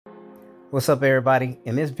What's up, everybody?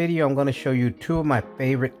 In this video, I'm going to show you two of my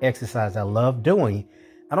favorite exercises I love doing.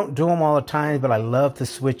 I don't do them all the time, but I love to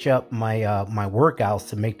switch up my my workouts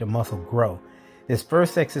to make the muscle grow. This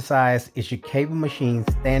first exercise is your cable machine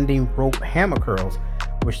standing rope hammer curls,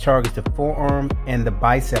 which targets the forearm and the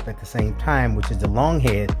bicep at the same time, which is the long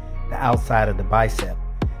head, the outside of the bicep.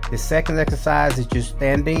 The second exercise is your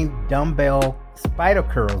standing dumbbell spider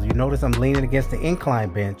curls. You notice I'm leaning against the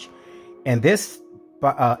incline bench, and this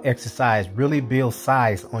exercise really builds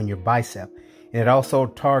size on your bicep, and it also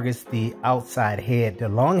targets the outside head, the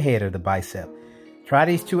long head of the bicep. Try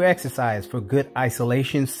these two exercises for good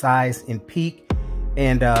isolation, size, and peak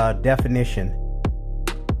and definition.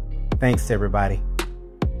 Thanks, everybody.